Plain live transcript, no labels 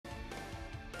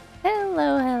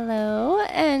Hello, hello,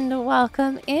 and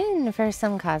welcome in for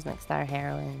some Cosmic Star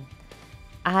Heroine.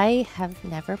 I have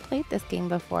never played this game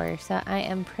before, so I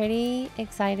am pretty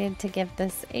excited to give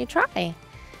this a try.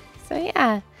 So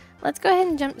yeah, let's go ahead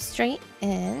and jump straight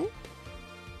in.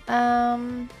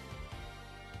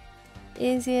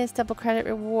 Easiest double credit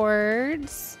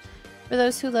rewards. For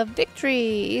those who love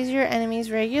victory, use your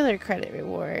enemy's regular credit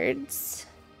rewards.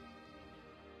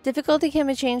 Difficulty can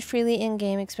be changed freely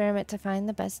in-game. Experiment to find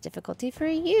the best difficulty for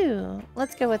you.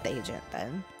 Let's go with Agent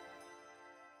then.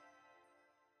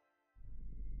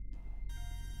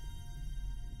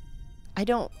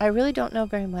 I really don't know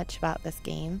very much about this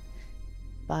game,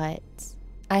 but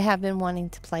I have been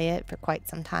wanting to play it for quite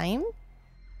some time.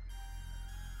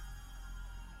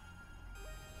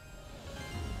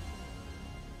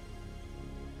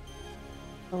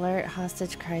 Alert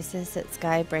hostage crisis at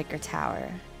Skybreaker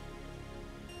Tower.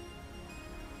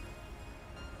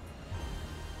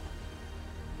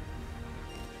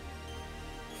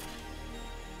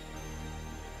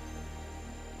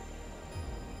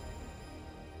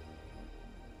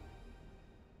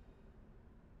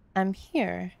 I'm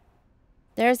here.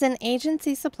 There's an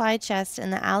agency supply chest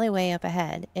in the alleyway up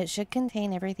ahead. It should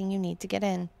contain everything you need to get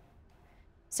in.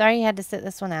 Sorry you had to sit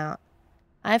this one out.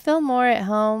 I feel more at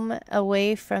home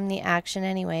away from the action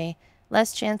anyway.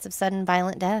 Less chance of sudden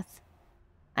violent death.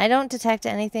 I don't detect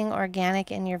anything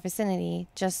organic in your vicinity,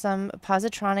 just some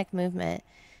positronic movement.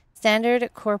 Standard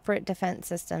corporate defense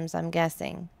systems, I'm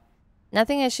guessing.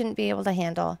 Nothing I shouldn't be able to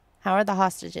handle. How are the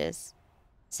hostages?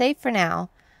 Safe for now.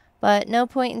 But no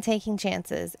point in taking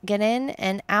chances. Get in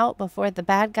and out before the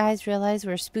bad guys realize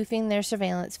we're spoofing their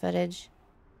surveillance footage.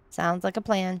 Sounds like a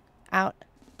plan. Out.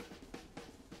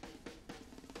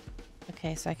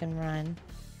 Okay, so I can run.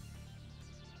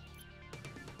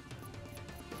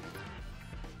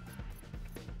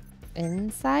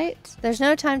 Insight? There's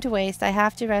no time to waste. I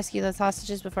have to rescue those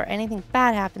hostages before anything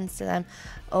bad happens to them.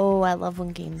 Oh, I love when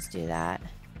games do that.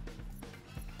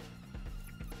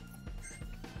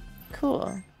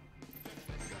 Cool.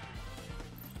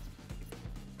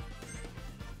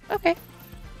 Okay.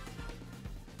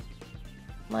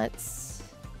 Let's...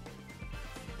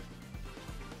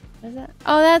 What is that?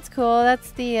 Oh, that's cool.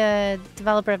 That's the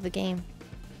developer of the game.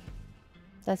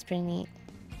 That's pretty neat.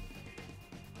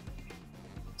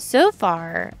 So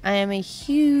far, I am a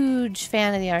huge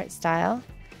fan of the art style.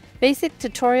 Basic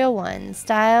Tutorial 1,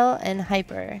 Style and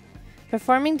Hyper.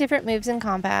 Performing different moves in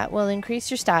combat will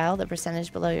increase your style, the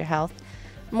percentage below your health.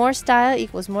 More style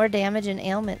equals more damage and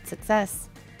ailment success.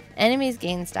 Enemies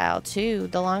gain style too.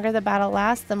 The longer the battle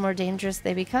lasts, the more dangerous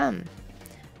they become.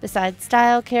 Besides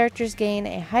style, characters gain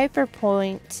a hyper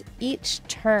point each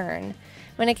turn.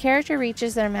 When a character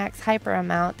reaches their max hyper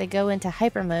amount, they go into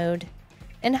hyper mode.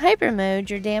 In hyper mode,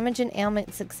 your damage and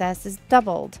ailment success is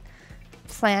doubled.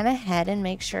 Plan ahead and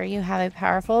make sure you have a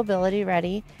powerful ability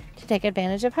ready to take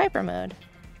advantage of hyper mode.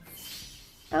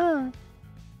 Oh.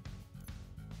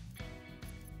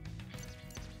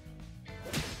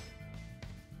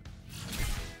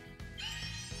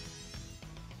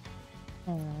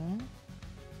 Aww.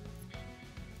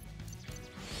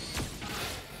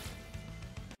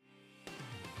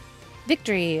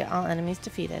 Victory! All enemies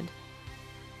defeated.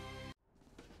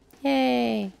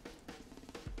 Yay!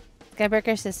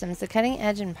 Skybreaker Systems, the cutting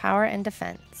edge in power and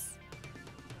defense.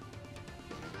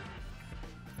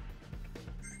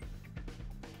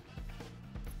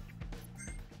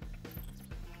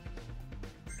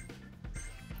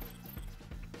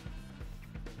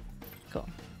 Cool.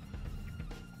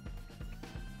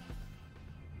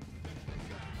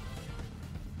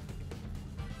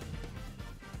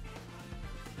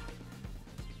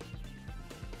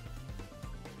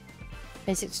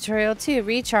 Basic Tutorial 2,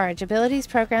 Recharge, Abilities,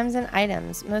 Programs, and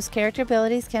Items. Most character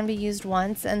abilities can be used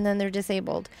once and then they're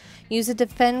disabled. Use a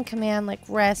defend command like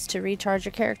rest to recharge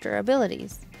your character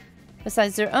abilities.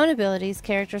 Besides their own abilities,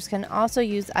 characters can also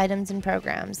use items and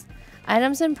programs.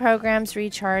 Items and programs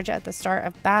recharge at the start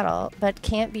of battle, but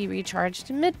can't be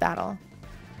recharged mid-battle.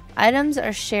 Items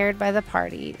are shared by the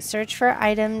party. Search for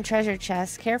item treasure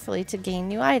chests carefully to gain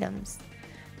new items.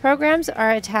 Programs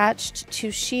are attached to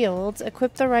shields.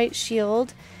 Equip the right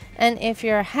shield, and if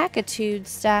your Hackitude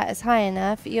stat is high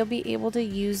enough, you'll be able to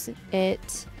use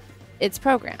its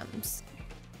programs.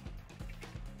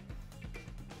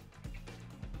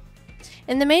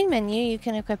 In the main menu, you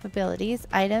can equip abilities,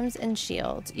 items, and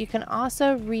shields. You can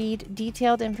also read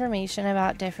detailed information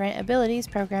about different abilities,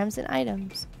 programs, and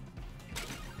items.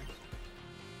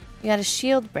 You got a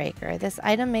shield breaker. This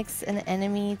item makes an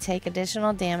enemy take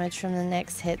additional damage from the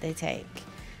next hit they take.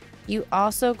 You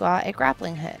also got a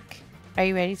grappling hook. Are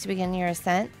you ready to begin your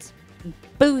ascent?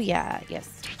 Booyah!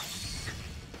 Yes.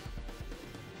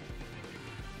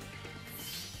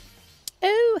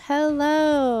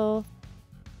 Hello.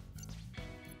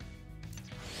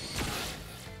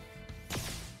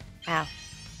 Ow.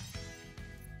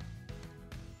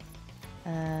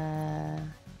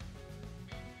 Can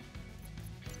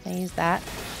I use that?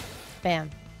 Bam.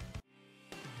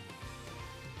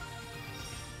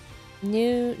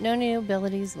 No new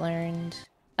abilities learned.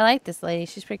 I like this lady.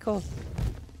 She's pretty cool.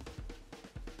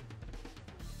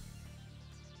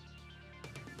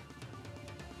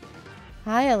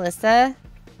 Hi, Alyssa.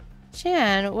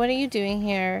 Shan, what are you doing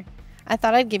here? I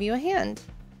thought I'd give you a hand.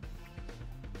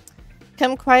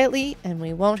 Come quietly and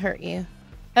we won't hurt you.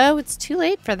 Oh, it's too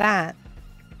late for that.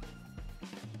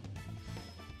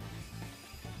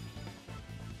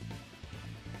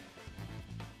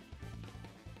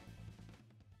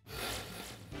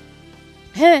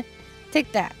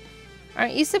 Take that.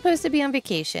 Aren't you supposed to be on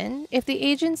vacation? If the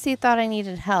agency thought I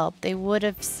needed help, they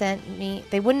wouldn't have sent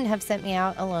me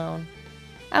out alone.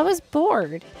 I was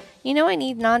bored. You know I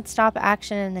need non-stop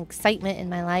action and excitement in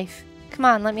my life. Come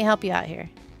on, let me help you out here.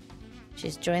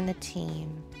 She's joined the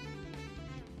team.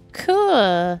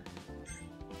 Cool.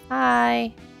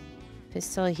 Hi.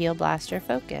 Pistol, heal, blaster,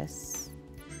 focus.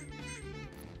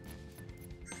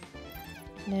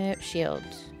 Nope, shield.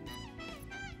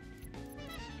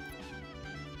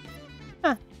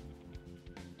 Huh.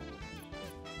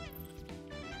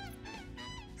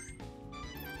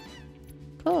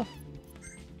 Cool.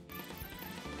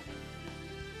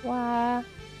 Wow.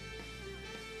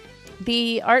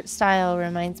 The art style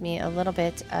reminds me a little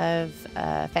bit of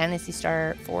Phantasy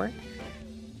Star 4.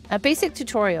 A basic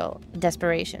tutorial,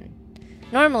 Desperation.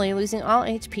 Normally, losing all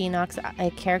HP knocks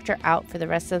a character out for the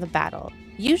rest of the battle.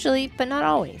 Usually, but not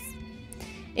always.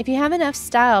 If you have enough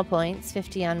style points,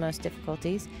 50 on most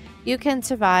difficulties, you can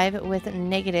survive with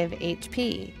negative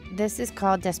HP. This is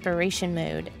called Desperation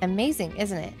Mode. Amazing,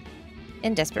 isn't it?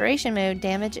 In Desperation Mode,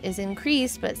 damage is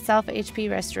increased, but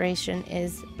self-HP restoration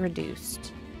is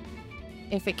reduced.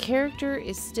 If a character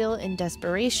is still in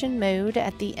Desperation Mode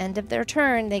at the end of their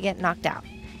turn, they get knocked out.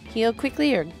 Heal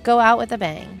quickly or go out with a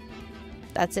bang.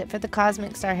 That's it for the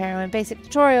Cosmic Star Heroine basic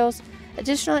tutorials.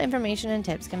 Additional information and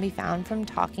tips can be found from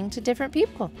talking to different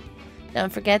people.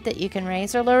 Don't forget that you can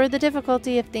raise or lower the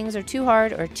difficulty if things are too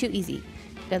hard or too easy.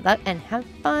 Good luck and have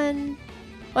fun!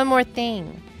 One more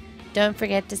thing. Don't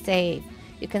forget to save.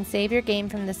 You can save your game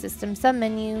from the system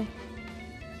submenu.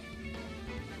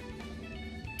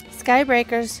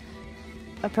 Skybreaker's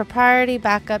a proprietary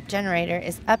backup generator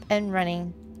is up and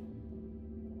running.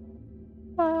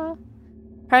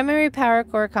 Primary power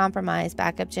core compromised.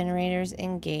 Backup generators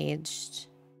engaged.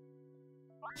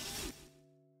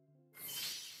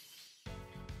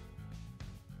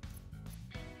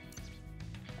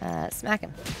 Smack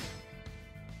him.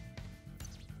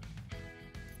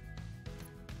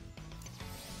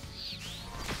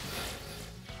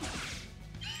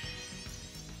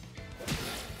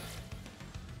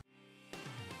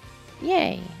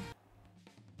 Yay.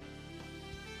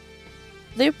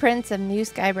 Blueprints of new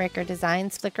Skybreaker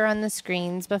designs flicker on the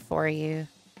screens before you.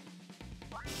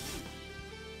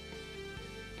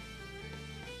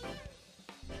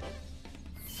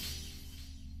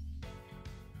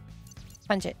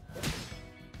 Punch it.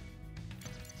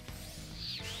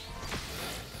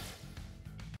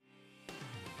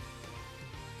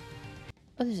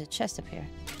 Oh, there's a chest up here.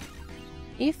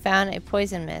 You found a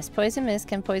poison mist. Poison mist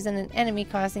can poison an enemy,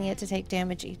 causing it to take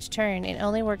damage each turn. It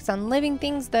only works on living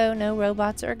things, though, no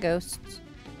robots or ghosts.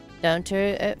 Don't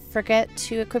forget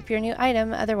to equip your new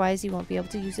item, otherwise you won't be able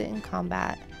to use it in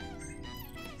combat.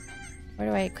 Where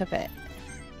do I equip it?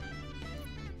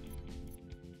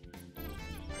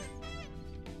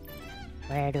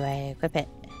 Where do I equip it?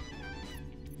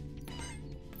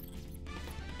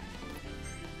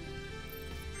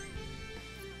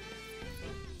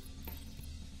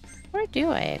 Where do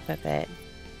I equip it?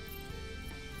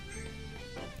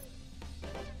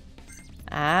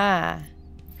 Ah.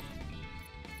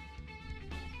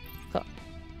 Cool.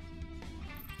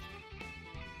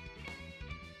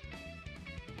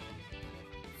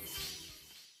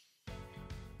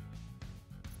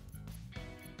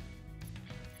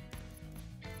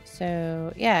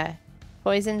 So, yeah.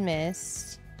 Poison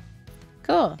mist.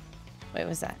 Cool. Wait, what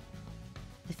was that?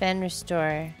 Defend,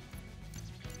 restore.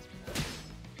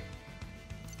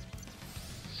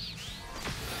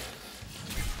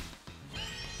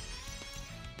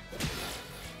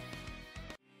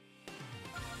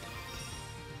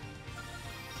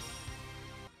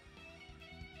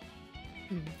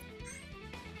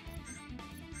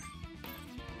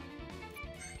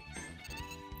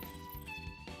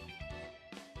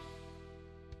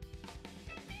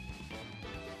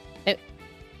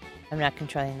 I'm not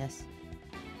controlling this.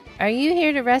 Are you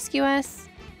here to rescue us?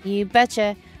 You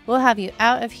betcha. We'll have you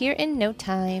out of here in no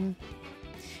time.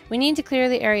 We need to clear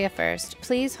the area first.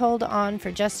 Please hold on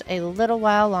for just a little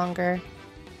while longer.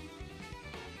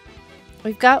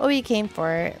 We've got what we came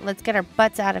for. Let's get our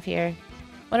butts out of here.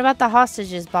 What about the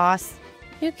hostages, boss?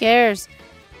 Who cares?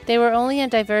 They were only a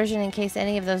diversion in case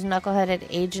any of those knuckleheaded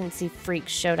agency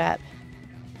freaks showed up.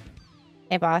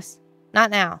 Hey, boss.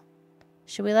 Not now.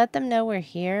 Should we let them know we're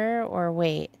here or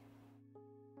wait?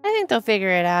 I think they'll figure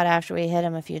it out after we hit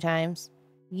them a few times.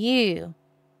 You,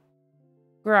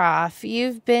 Groff,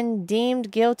 you've been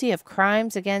deemed guilty of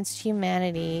crimes against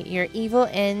humanity. Your evil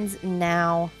ends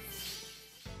now.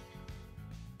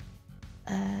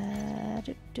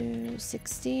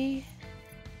 60.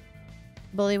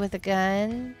 Bully with a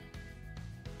gun.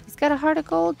 He's got a heart of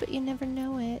gold, but you never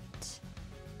know it.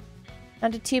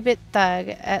 Not a 2-bit thug.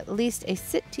 At least a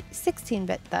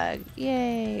 16-bit thug.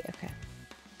 Yay. Okay.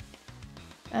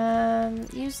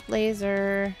 Use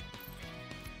laser.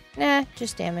 Nah,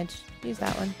 just damage. Use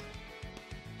that one.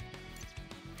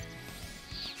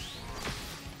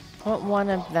 I want one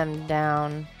of them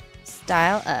down.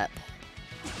 Style up.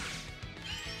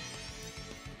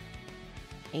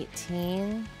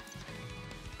 18.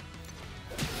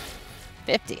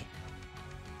 50.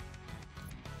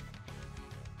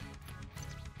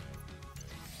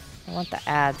 I want the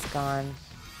ads gone.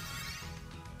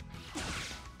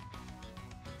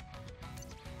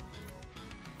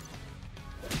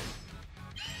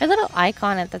 Her little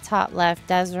icon at the top left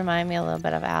does remind me a little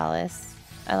bit of Alice.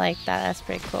 I like that. That's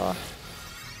pretty cool.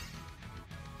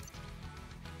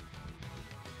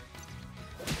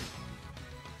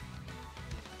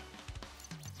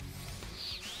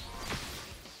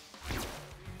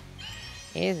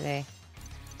 Easy.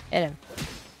 Hit him.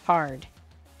 Hard.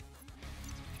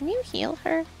 Can you heal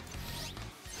her?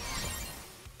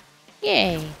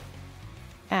 Yay.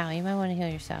 Ow, you might want to heal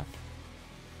yourself.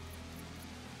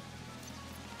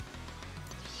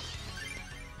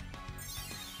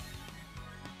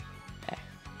 There.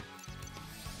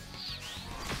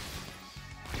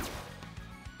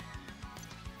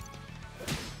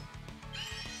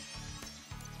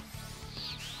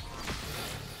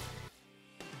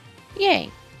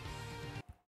 Yay.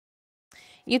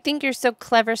 You think you're so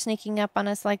clever sneaking up on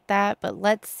us like that, but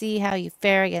let's see how you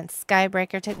fare against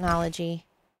Skybreaker technology.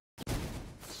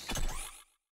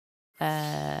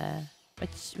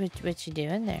 What you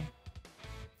doing there?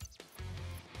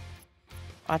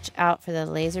 Watch out for the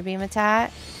laser beam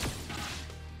attack.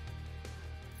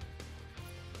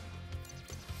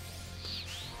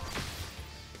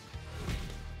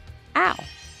 Ow.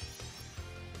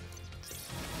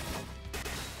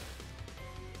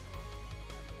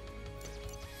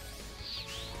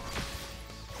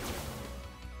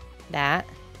 That.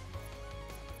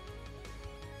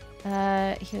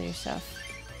 Heal yourself.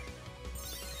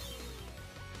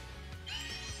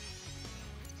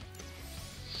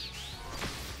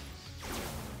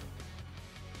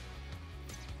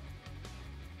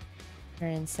 We're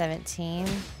in 17.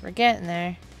 We're getting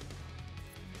there.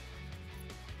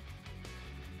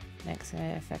 Next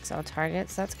affects all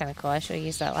targets. That's kind of cool. I should have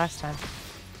used that last time.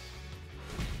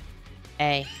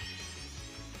 A.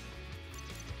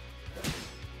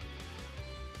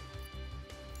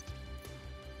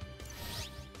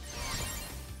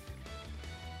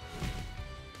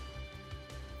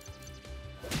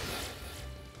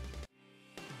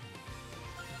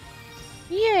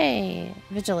 Yay!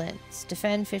 Vigilance.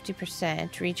 Defend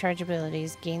 50%. Recharge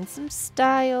abilities. Gain some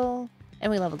style.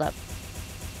 And we leveled up.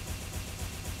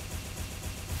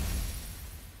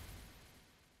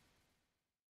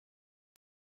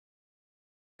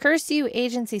 Curse you,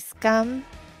 agency scum.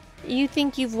 You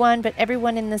think you've won, but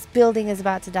everyone in this building is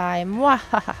about to die.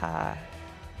 Mwahaha.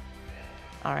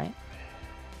 Alright.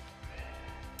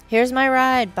 Here's my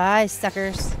ride. Bye,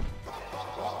 suckers.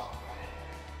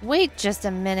 Wait just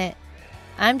a minute.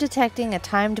 I'm detecting a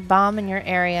timed bomb in your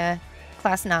area.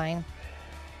 Class 9.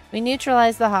 We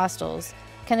neutralized the hostiles.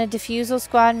 Can a defusal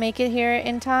squad make it here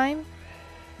in time?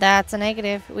 That's a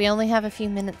negative. We only have a few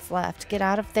minutes left. Get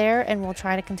out of there and we'll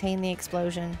try to contain the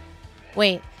explosion.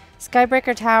 Wait.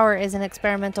 Skybreaker Tower is an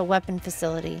experimental weapon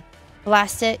facility.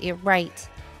 Blast it, you're right.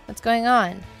 What's going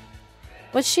on?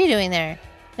 What's she doing there?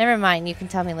 Never mind, you can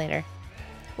tell me later.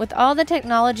 With all the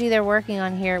technology they're working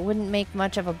on here, it wouldn't make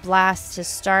much of a blast to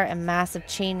start a massive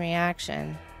chain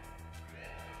reaction.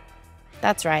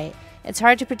 That's right. It's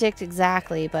hard to predict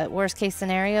exactly, but worst case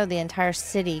scenario, the entire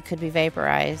city could be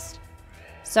vaporized.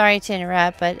 Sorry to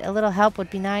interrupt, but a little help would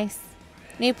be nice.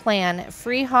 New plan.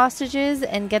 Free hostages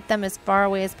and get them as far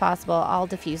away as possible. I'll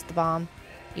defuse the bomb.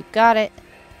 You got it.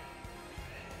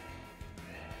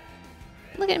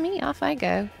 Look at me, off I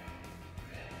go.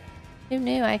 Who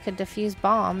knew I could defuse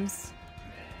bombs?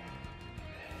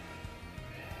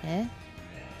 Eh?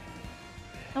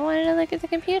 I wanted to look at the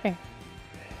computer.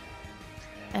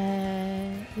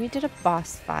 We did a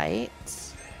boss fight.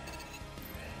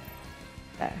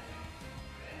 There.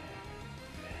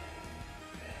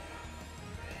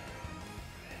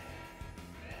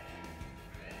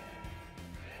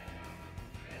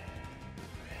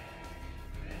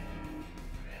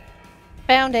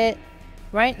 Found it.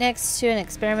 Right next to an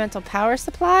experimental power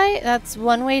supply. That's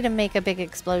one way to make a big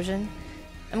explosion.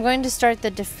 I'm going to start the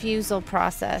defusal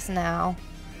process now.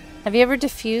 Have you ever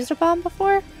defused a bomb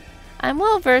before? I'm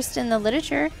well versed in the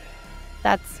literature.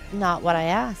 That's not what I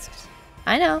asked.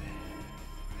 I know.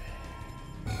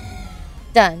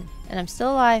 Done. And I'm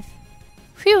still alive.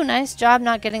 Phew, nice job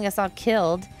not getting us all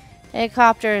killed. The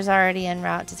helicopter is already en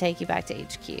route to take you back to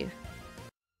HQ.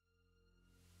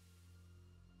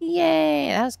 Yay,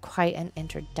 that was quite an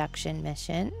introduction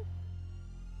mission.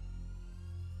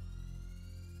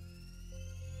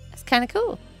 That's kind of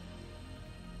cool.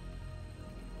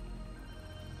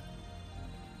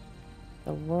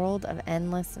 The world of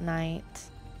endless night.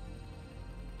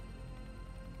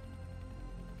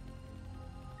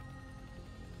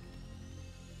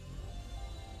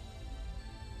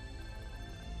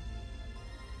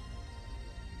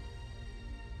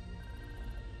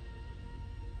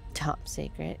 Top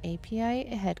secret API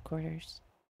headquarters.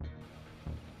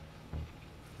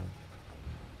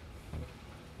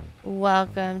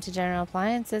 Welcome to General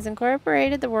Appliances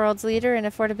Incorporated, the world's leader in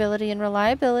affordability and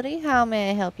reliability. How may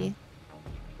I help you?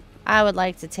 I would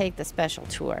like to take the special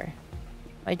tour.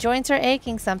 My joints are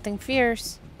aching something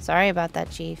fierce. Sorry about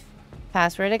that, Chief.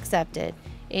 Password accepted.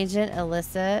 Agent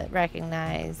Alyssa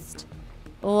recognized.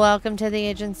 Welcome to the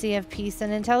Agency of Peace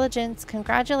and Intelligence.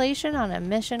 Congratulations on a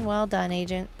mission well done,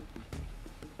 Agent.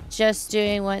 Just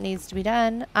doing what needs to be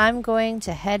done. I'm going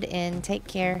to head in. Take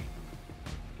care.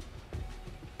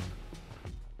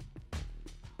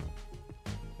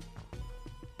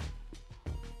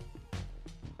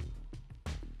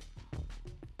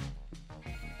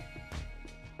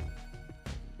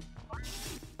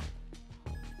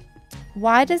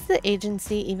 Why does the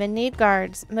agency even need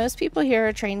guards? Most people here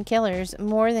are trained killers,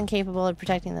 more than capable of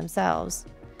protecting themselves.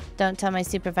 Don't tell my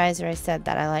supervisor I said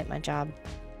that. I like my job.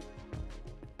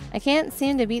 I can't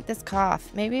seem to beat this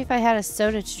cough. Maybe if I had a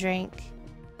soda to drink.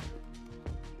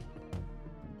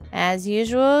 As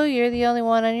usual, you're the only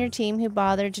one on your team who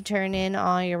bothered to turn in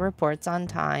all your reports on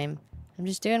time. I'm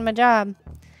just doing my job.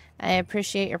 I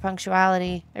appreciate your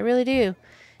punctuality. I really do.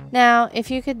 Now, if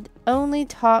you could only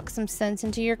talk some sense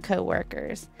into your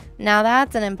coworkers. Now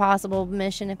that's an impossible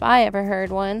mission if I ever heard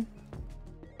one.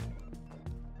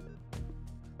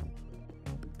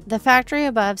 The factory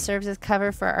above serves as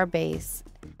cover for our base,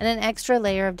 and an extra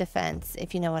layer of defense,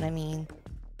 if you know what I mean.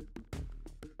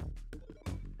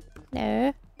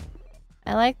 No.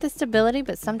 I like the stability,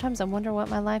 but sometimes I wonder what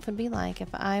my life would be like if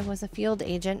I was a field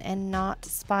agent and not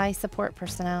spy support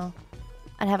personnel.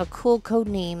 I'd have a cool code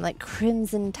name like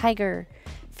Crimson Tiger,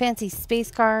 fancy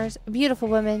space cars, beautiful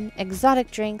women,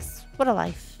 exotic drinks. What a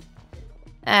life.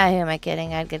 Ah, who am I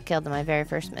kidding? I'd get killed in my very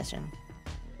first mission.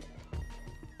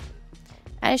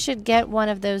 I should get one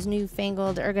of those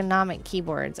newfangled ergonomic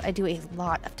keyboards. I do a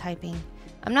lot of typing.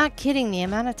 I'm not kidding, the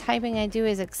amount of typing I do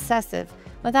is excessive.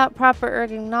 Without proper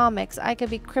ergonomics, I could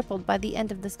be crippled by the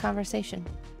end of this conversation.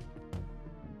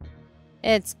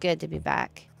 It's good to be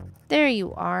back. There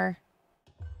you are.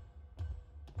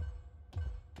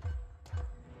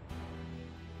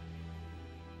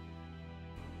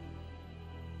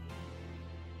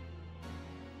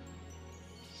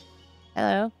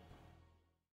 Hello.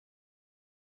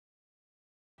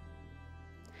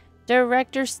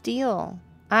 Director Steele.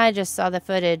 I just saw the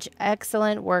footage.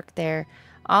 Excellent work there.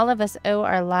 All of us owe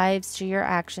our lives to your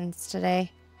actions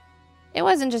today. It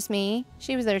wasn't just me.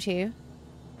 She was there too.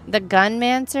 The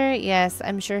gunmancer? Yes,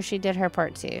 I'm sure she did her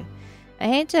part too. I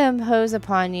hate to impose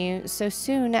upon you so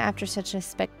soon after such a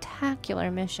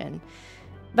spectacular mission,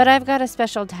 but I've got a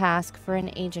special task for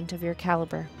an agent of your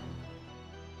caliber.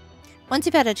 Once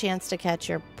you've had a chance to catch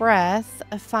your breath,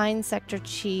 find Sector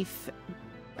Chief...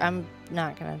 I'm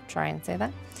not going to try and say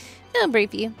that. He'll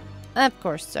brief you. Of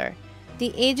course, sir.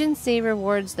 The agency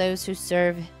rewards those who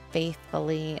serve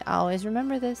faithfully. Always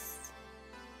remember this.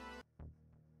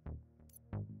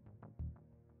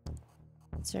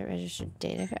 Insert registered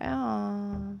data.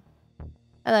 Aww.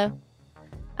 Hello.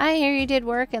 I hear you did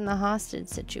work in the hostage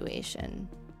situation.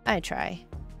 I try.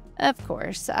 Of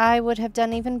course, I would have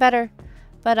done even better,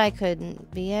 but I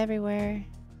couldn't be everywhere.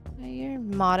 You're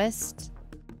modest.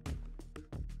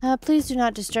 Please do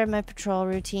not disturb my patrol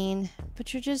routine.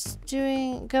 but you're just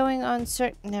going on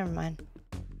certain... Never mind.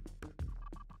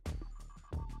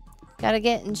 Gotta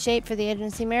get in shape for the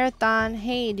agency marathon.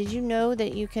 Hey, did you know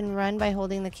that you can run by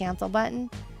holding the cancel button?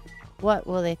 What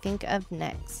will they think of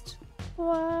next?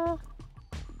 Well,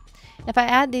 if I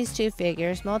add these two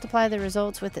figures, multiply the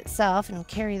results with itself, and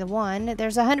carry the 1,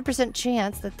 there's a 100%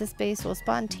 chance that this base will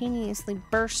spontaneously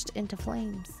burst into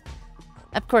flames.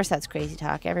 Of course, that's crazy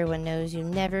talk. Everyone knows you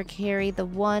never carry the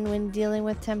 1 when dealing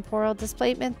with temporal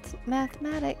displacement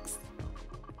mathematics.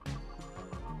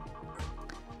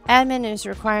 Admin is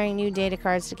requiring new data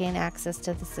cards to gain access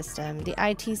to the system. The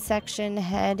IT section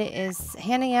head is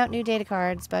handing out new data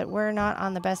cards, but we're not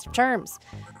on the best of terms.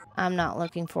 I'm not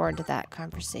looking forward to that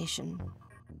conversation.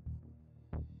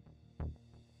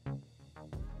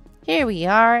 Here we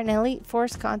are, an elite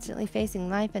force constantly facing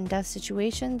life and death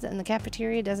situations, and the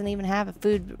cafeteria doesn't even have a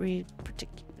food The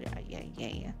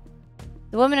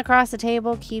woman across the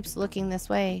table keeps looking this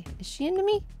way. Is she into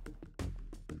me?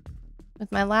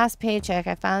 With my last paycheck,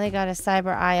 I finally got a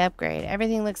cyber eye upgrade.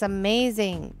 Everything looks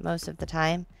amazing most of the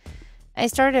time. I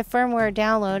started a firmware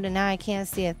download and now I can't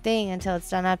see a thing until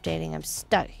it's done updating. I'm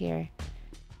stuck here.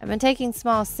 I've been taking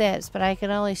small sips, but I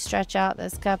can only stretch out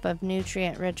this cup of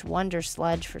nutrient-rich wonder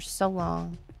sludge for so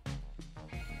long.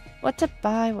 What to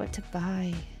buy? What to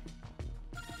buy?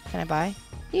 Can I buy?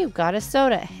 You got a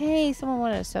soda. Hey, someone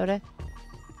wanted a soda.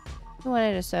 Who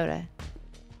wanted a soda?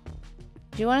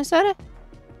 Do you want a soda?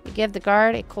 You give the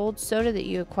guard a cold soda that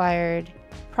you acquired.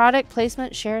 Product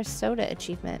placement share soda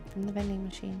achievement from the vending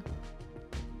machine.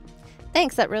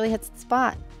 Thanks, that really hits the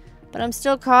spot. But I'm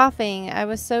still coughing. I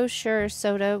was so sure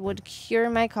soda would cure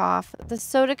my cough. The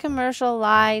soda commercial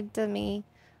lied to me.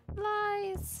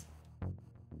 Lies.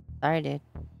 Sorry, dude.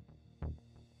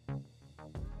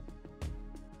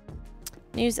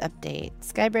 News update.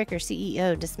 Skybreaker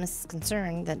CEO dismisses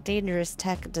concern that dangerous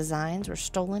tech designs were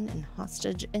stolen in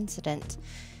hostage incident.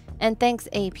 And thanks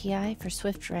API for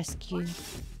swift rescue.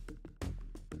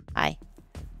 Hi.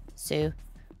 Sue.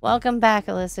 Welcome back,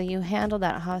 Alyssa. You handled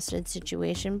that hostage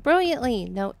situation brilliantly.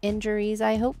 No injuries,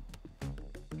 I hope?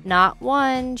 Not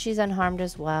one. She's unharmed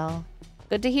as well.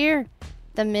 Good to hear.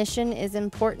 The mission is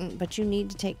important, but you need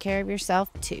to take care of yourself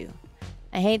too.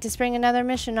 I hate to spring another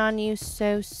mission on you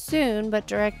so soon, but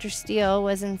Director Steele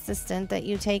was insistent that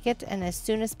you take it and as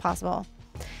soon as possible.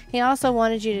 He also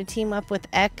wanted you to team up with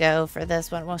Echo for this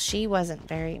one. Well, she wasn't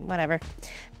very... whatever.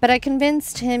 But I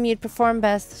convinced him you'd perform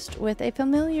best with a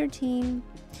familiar team.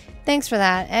 Thanks for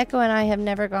that. Echo and I have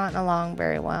never gotten along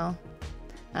very well.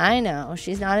 I know.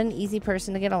 She's not an easy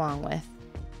person to get along with.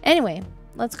 Anyway,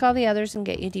 let's call the others and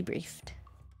get you debriefed.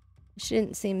 She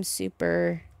didn't seem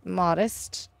super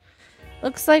modest.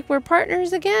 Looks like we're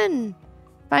partners again.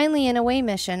 Finally, an away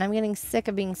mission. I'm getting sick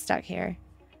of being stuck here.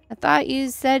 I thought you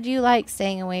said you liked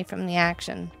staying away from the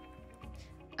action.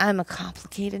 I'm a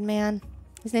complicated man.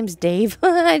 His name's Dave.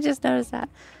 I just noticed that.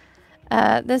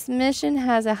 This mission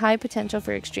has a high potential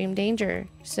for extreme danger,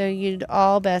 so you'd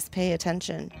all best pay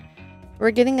attention.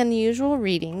 We're getting unusual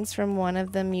readings from one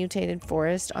of the mutated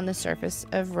forests on the surface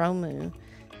of Romu.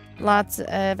 Lots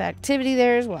of activity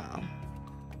there as well.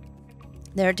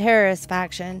 Their terrorist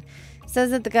faction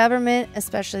says that the government,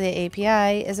 especially the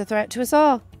API, is a threat to us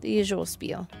all. The usual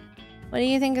spiel. What do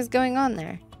you think is going on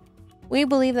there? We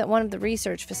believe that one of the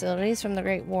research facilities from the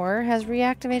Great War has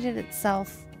reactivated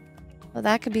itself. Well,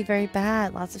 that could be very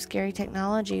bad. Lots of scary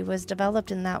technology was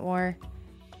developed in that war.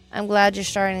 I'm glad you're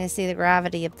starting to see the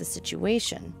gravity of the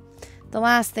situation. The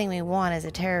last thing we want is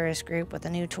a terrorist group with a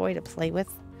new toy to play with.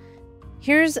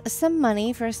 Here's some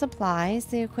money for supplies.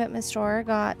 The equipment store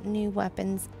got new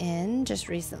weapons in just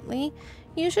recently.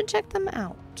 You should check them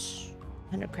out.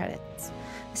 100 credits.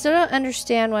 I still don't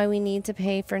understand why we need to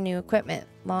pay for new equipment.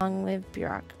 Long live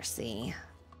bureaucracy.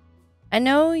 I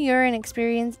know you're an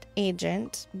experienced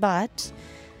agent, but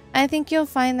I think you'll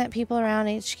find that people around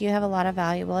HQ have a lot of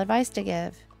valuable advice to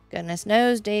give. Goodness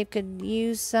knows Dave could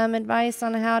use some advice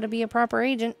on how to be a proper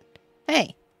agent.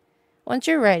 Hey, once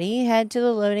you're ready, head to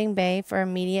the loading bay for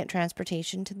immediate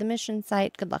transportation to the mission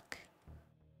site. Good luck.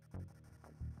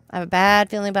 I have a bad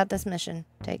feeling about this mission.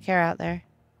 Take care out there.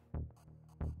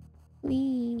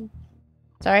 Whee.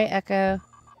 Sorry, Echo.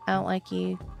 I don't like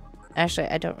you. Actually,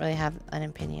 I don't really have an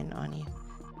opinion on you.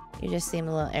 You just seem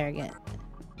a little arrogant.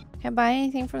 Can I buy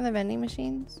anything from the vending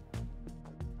machines?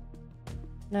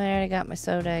 No, I already got my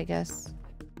soda, I guess.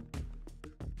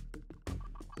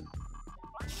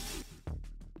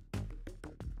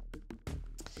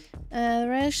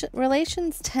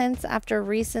 Relations tense after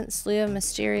recent slew of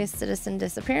mysterious citizen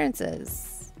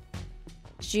disappearances.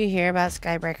 Did you hear about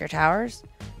Skybreaker Towers?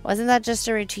 Wasn't that just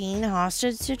a routine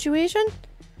hostage situation?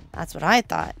 That's what I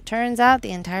thought. Turns out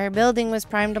the entire building was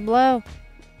primed to blow.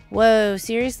 Whoa,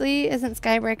 seriously? Isn't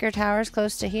Skybreaker Towers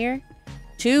close to here?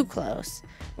 Too close.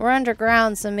 We're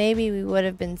underground, so maybe we would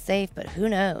have been safe, but who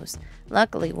knows?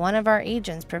 Luckily, one of our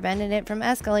agents prevented it from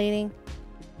escalating.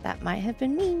 That might have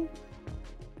been me.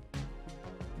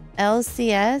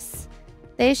 LCS?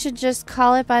 They should just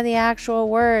call it by the actual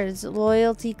words.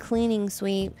 Loyalty Cleaning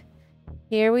Sweep.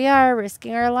 Here we are,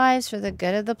 risking our lives for the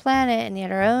good of the planet, and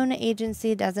yet our own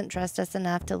agency doesn't trust us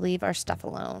enough to leave our stuff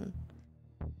alone.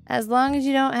 As long as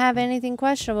you don't have anything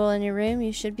questionable in your room,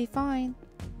 you should be fine.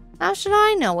 How should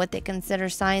I know what they consider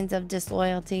signs of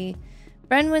disloyalty?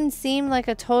 Brenwyn seemed like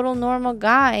a total normal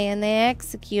guy, and they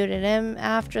executed him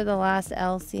after the last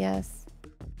LCS.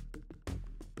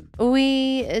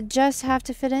 We just have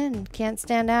to fit in, can't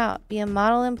stand out, be a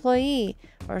model employee,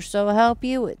 or so help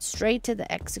you, it's straight to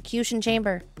the execution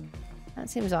chamber. That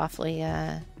seems awfully,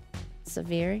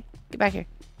 severe. Get back here.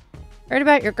 Heard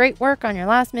about your great work on your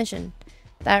last mission.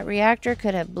 That reactor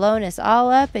could have blown us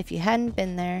all up if you hadn't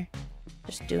been there.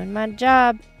 Just doing my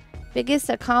job. Biggest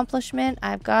accomplishment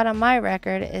I've got on my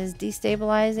record is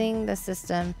destabilizing the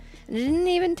system. It didn't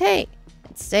even take.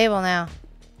 It's stable now.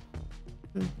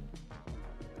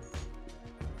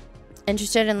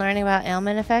 Interested in learning about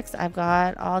ailment effects? I've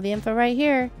got all the info right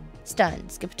here. Stun,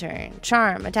 skip a turn,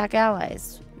 charm, attack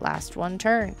allies, last one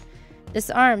turn.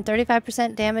 Disarm,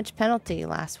 35% damage penalty,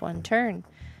 last one turn.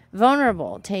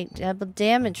 Vulnerable, take double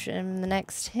damage from the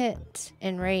next hit.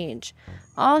 Enrage,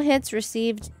 all hits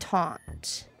received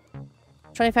taunt.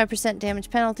 25% damage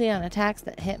penalty on attacks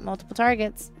that hit multiple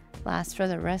targets. Lasts for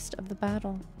the rest of the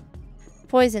battle.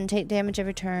 Poison, take damage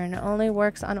every turn. Only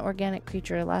works on organic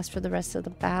creature. Lasts for the rest of the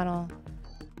battle.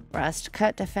 Rust,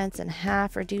 cut defense in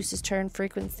half. Reduces turn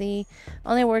frequency.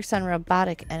 Only works on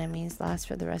robotic enemies. Lasts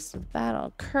for the rest of the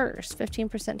battle. Curse,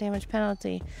 15% damage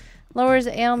penalty. Lowers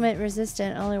ailment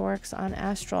resistant. Only works on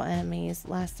astral enemies.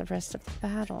 Lasts the rest of the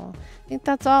battle. I think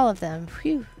that's all of them.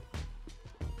 Phew.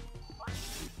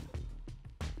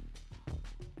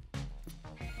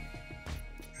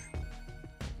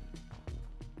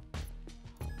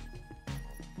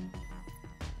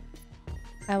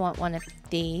 I want one of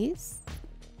these.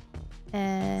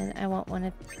 And I want one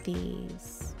of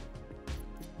these.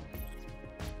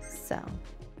 So.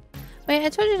 Wait, I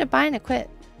told you to buy and equip.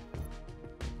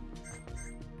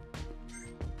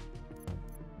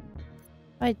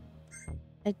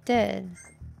 I did.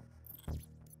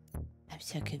 I'm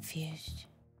so confused.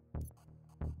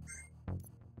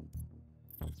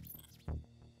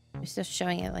 You're still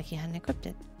showing it like you hadn't equipped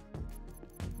it.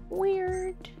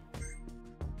 Weird.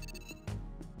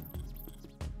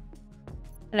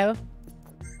 Hello?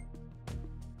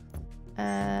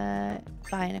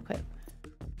 Buy and equip.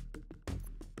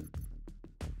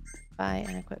 Buy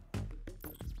and equip.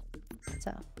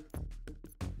 So.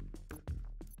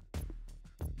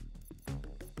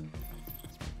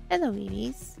 Hello,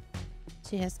 babies.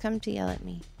 She has come to yell at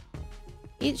me.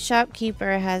 Each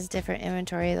shopkeeper has different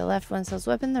inventory. The left one sells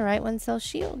weapon, the right one sells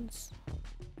shields.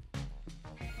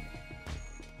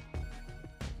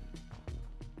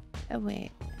 Oh,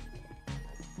 wait.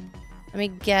 Let me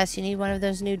guess, you need one of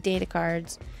those new data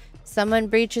cards. Someone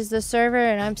breaches the server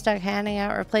and I'm stuck handing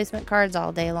out replacement cards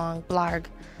all day long. Blarg.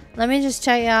 Let me just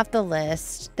check you off the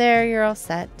list. There, you're all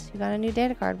set. You got a new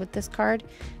data card. With this card,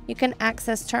 you can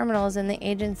access terminals in the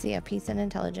Agency of Peace and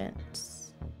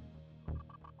Intelligence.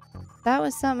 That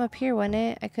was something up here, wasn't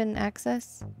it? I couldn't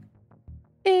access?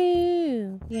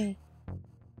 Ooh, yay.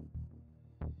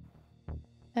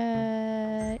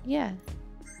 Yeah.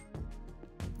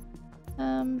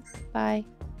 Bye.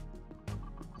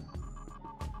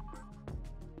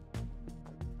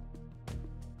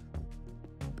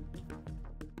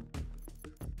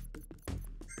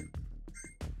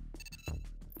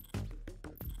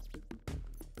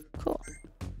 Cool.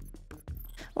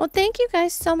 Well, thank you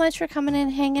guys so much for coming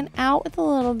and hanging out with a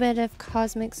little bit of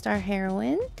Cosmic Star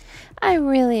Heroine. I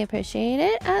really appreciate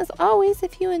it. As always,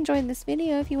 if you enjoyed this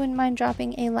video, if you wouldn't mind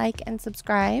dropping a like and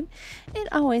subscribe, it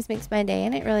always makes my day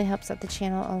and it really helps out the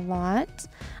channel a lot.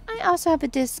 I also have a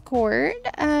Discord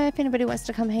if anybody wants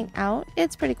to come hang out.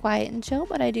 It's pretty quiet and chill,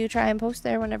 but I do try and post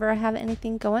there whenever I have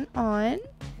anything going on.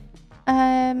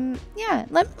 Yeah,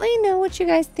 let me know what you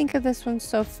guys think of this one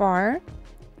so far.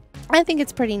 I think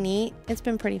it's pretty neat. It's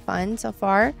been pretty fun so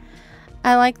far.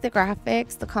 I like the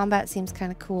graphics. The combat seems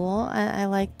kind of cool. I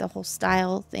like the whole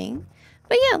style thing.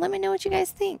 But yeah, let me know what you guys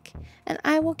think. And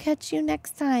I will catch you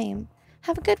next time.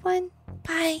 Have a good one.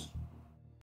 Bye.